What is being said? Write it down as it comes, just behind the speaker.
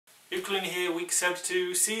Ukulele here, week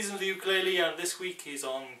 72, season of the ukulele, and this week is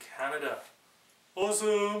on Canada.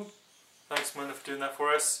 Awesome! Thanks Mona for doing that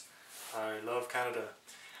for us. I love Canada.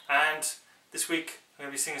 And this week I'm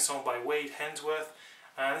going to be singing a song by Wade Hemsworth,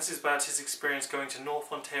 and this is about his experience going to North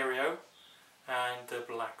Ontario and the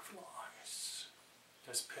blackflies.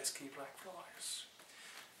 Those pesky blackflies.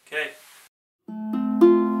 Okay.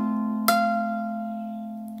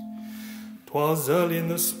 'Twas early in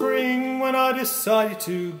the spring when I decided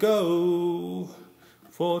to go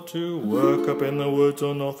to work up in the woods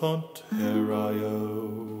on North Ontario.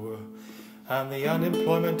 And the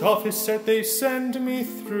unemployment office said they'd send me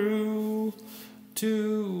through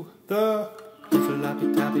to the little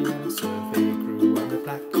lappy tabby and the survey crew. And the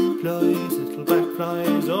black flies, little black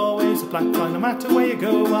flies, always a black fly. No matter where you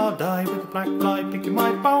go, I'll die with a black fly picking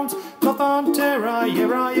my bones. North Ontario,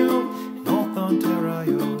 North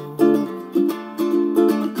Ontario.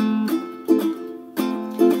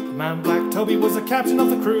 Man Black Toby was the captain of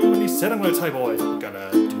the crew, and he said, I'm going to tell you boys what we're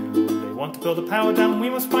gonna do. They want to build a power dam, and we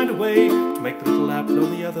must find a way to make the little lap blow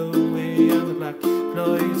the other way. And the black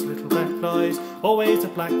flies, little black flies, always a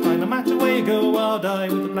black fly. No matter where you go, I'll die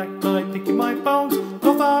with a black fly picking my bones.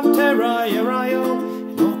 North Ontario,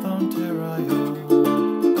 North Ontario.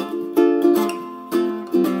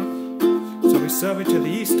 So we surveyed to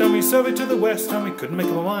the east, and we surveyed to the west, and we couldn't make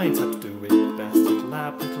up our minds how to do it best. Little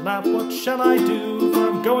lap, what shall I do? For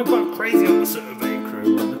I'm going quite crazy on the survey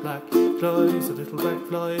crew. And the black flies, the little black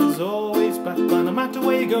flies, always black fly. No matter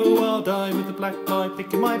where you go, I'll die with the black fly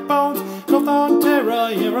picking my bones. North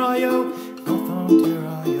Ontario, North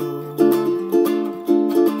Ontario.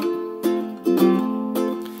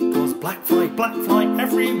 Twas black fly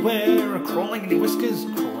everywhere, crawling in the whiskers,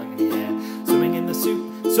 crawling in the air, swimming in the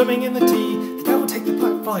soup, swimming in the tea. The devil take the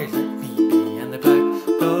black fly, let me be. And the black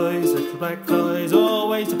flies, little black flies,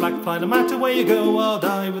 always a black fly. No matter where you go, I'll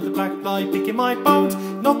die with the black fly picking my bones.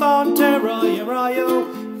 North Ontario,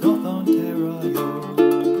 North Ontario.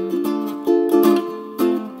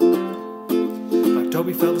 Black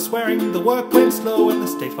Toby fell to swearing, the work went slow, and the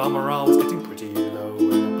state farm morale was getting pretty low.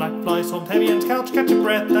 And the black flies swarmed heavy and couch catching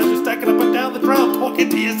breath as you're stacking up and down the trail, talking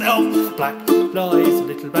to yourself. Black flies,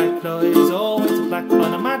 little black flies, always a black fly.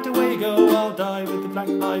 No matter where you go, I'll die with the black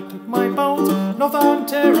fly picking my bones. North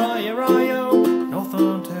Ontario, North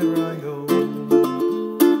Ontario.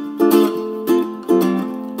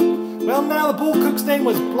 Well, now the bull cook's name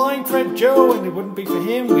was Blind Fred Joe, and it wouldn't be for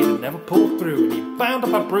him we'd have never pulled through. And he bound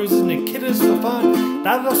up our bruises and he kidded us for fun,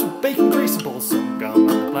 added us with bacon grease and balsam gum.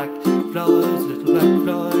 And the black flies, little black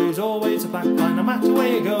flies, always a black fly. No matter where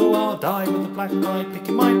you go, I'll die with a black fly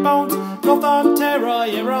picking my bones. North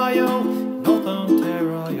Ontario, North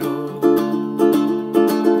Ontario.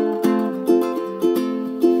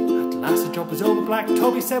 At last the job was over, Black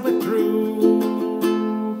Toby said we're through.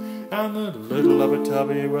 And the little lappy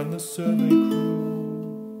tabby and the survey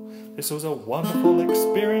crew. This was a wonderful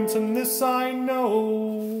experience, and this I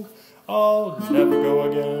know. I'll never go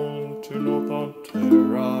again to North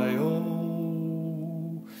Ontario.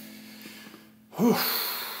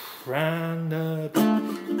 And a black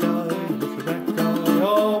fly, little black fly,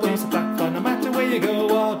 always a black fly. No matter where you go,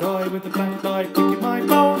 I'll die with a black fly picking my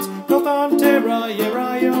bones. North Ontario,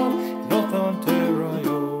 North Ontario.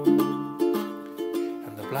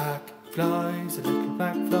 Black flies, the little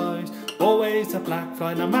black flies, always a black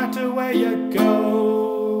fly. No matter where you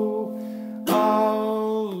go,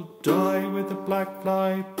 I'll die with a black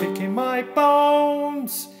fly picking my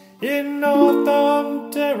bones in North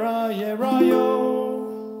Ontario,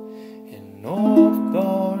 in North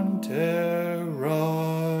Ontario.